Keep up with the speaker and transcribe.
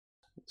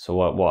So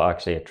what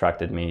actually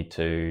attracted me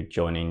to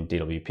joining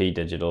DWP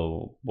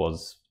Digital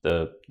was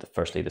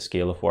firstly the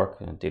scale of work.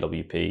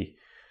 DWP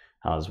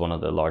has one of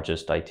the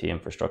largest IT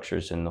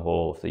infrastructures in the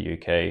whole of the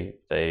UK.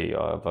 They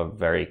have a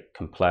very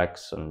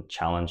complex and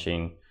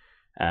challenging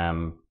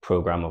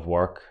program of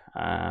work.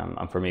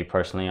 And for me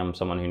personally, I'm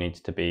someone who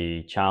needs to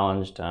be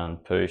challenged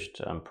and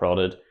pushed and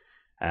prodded.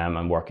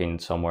 And working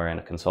somewhere in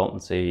a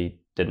consultancy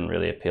didn't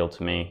really appeal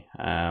to me.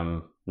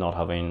 Not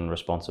having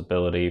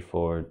responsibility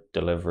for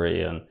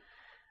delivery, and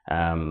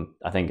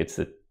I think it's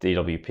the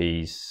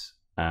DWP's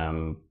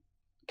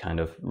kind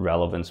of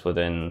relevance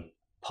within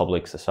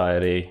public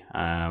society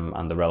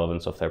and the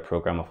relevance of their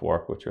program of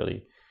work, which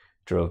really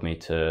drove me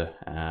to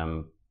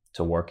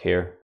work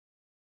here.